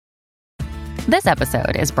This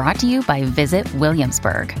episode is brought to you by Visit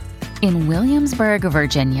Williamsburg. In Williamsburg,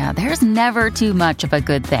 Virginia, there's never too much of a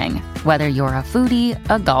good thing. Whether you're a foodie,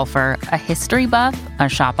 a golfer, a history buff, a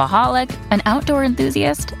shopaholic, an outdoor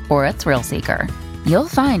enthusiast, or a thrill seeker, you'll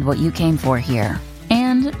find what you came for here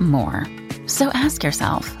and more. So ask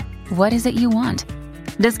yourself, what is it you want?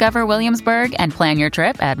 Discover Williamsburg and plan your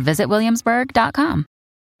trip at visitwilliamsburg.com.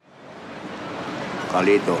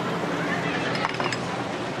 Carlito,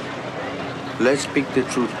 let's speak the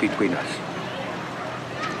truth between us.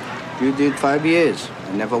 You did 5 years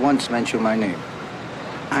and never once mentioned my name.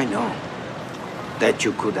 I know that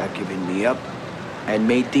you could have given me up and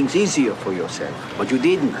made things easier for yourself, but you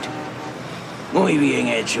didn't. Muy bien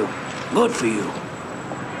hecho. Good for you.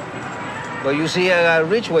 But you see, I got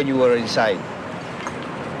rich when you were inside.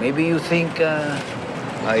 Maybe you think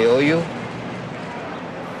I owe you?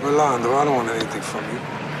 Rolando, I don't want anything from you.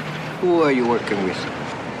 Who are you working with?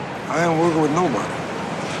 I ain't working with nobody.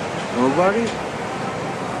 Nobody?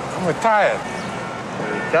 I'm retired.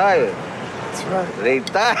 Retired? That's right.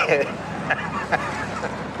 Retired?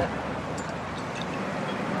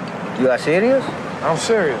 You are serious? I'm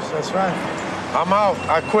serious, that's right. I'm out.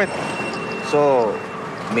 I quit. So,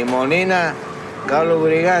 mi Monina, Carlos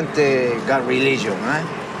Brigante got religion, huh?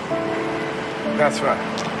 That's right.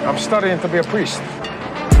 I'm studying to be a priest.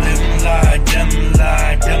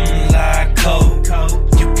 Them lie, cold.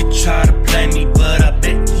 You could try to play me, but I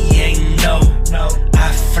bet he ain't no.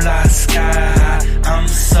 I fly sky high, I'm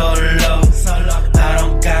so low. I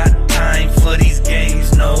don't got time for these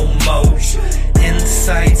games no more.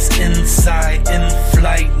 Insights inside, in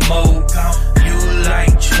flight mode. You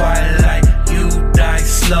like twilight, you die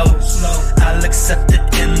slow. I'll accept the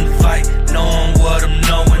invite, knowing what I'm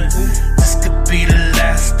knowing. This could be the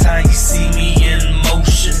last time you see me in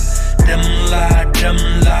motion. Them lie,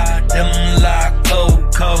 cold.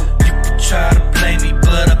 You can try to play me,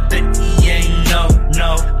 but I bet he ain't no.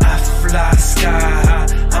 I fly sky high,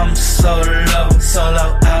 I'm so low.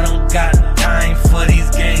 I don't got time for these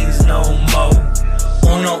games no more.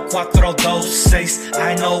 1, 4, 2, 6.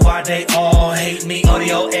 I know why they all hate me.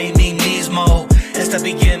 Odio a mí mismo. Está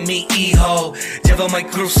bien mi hijo. Llevo my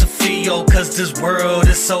crucifixo, cause this world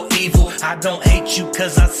is so evil. I don't hate you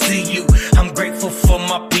cause I see you. I'm grateful for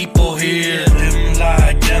my people here. Them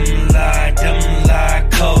lie,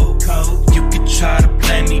 cold. You can try to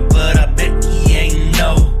play me, but I bet he ain't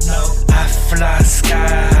no. I fly sky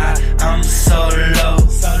high, I'm so low.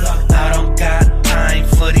 I don't got time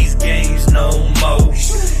for these games no more.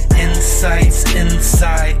 Insights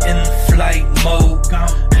inside, in flight mode.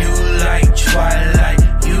 You like twilight,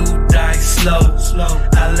 you die slow.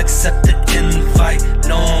 I'll accept the invite,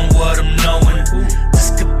 knowing what I'm knowing.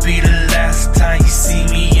 This could be the last time you see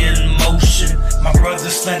me in motion. My brother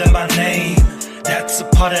slander my name, that's a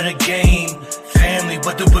part of the game. Family,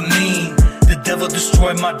 what do it mean? The devil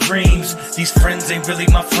destroyed my dreams. These friends ain't really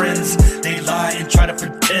my friends. They lie and try to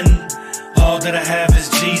pretend. All that I have is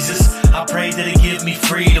Jesus. I pray that he give me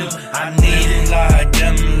freedom. I need it.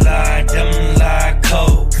 Them lie,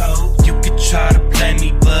 cold. You could try to play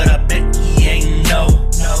me, but I bet he ain't no.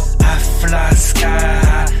 I fly sky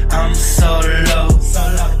high, I'm so low.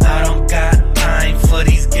 I don't got time for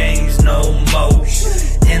these games no more.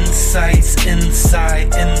 Insights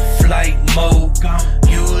inside, in flight mode.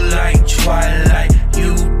 You like twilight,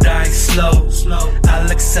 you die slow.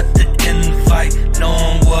 I'll accept the invite,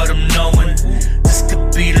 knowing what I'm knowing. This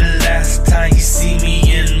could be the last time you see me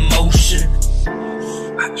in motion.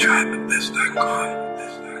 I tried the best I could.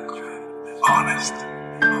 Honest.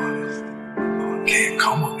 Can't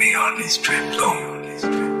come with me on this trip, though.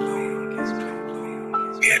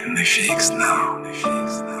 Getting the shakes now.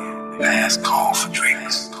 Last call for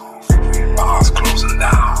drinks. Bars closing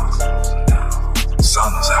down.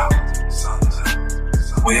 Sun's out.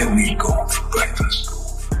 Where we going for breakfast?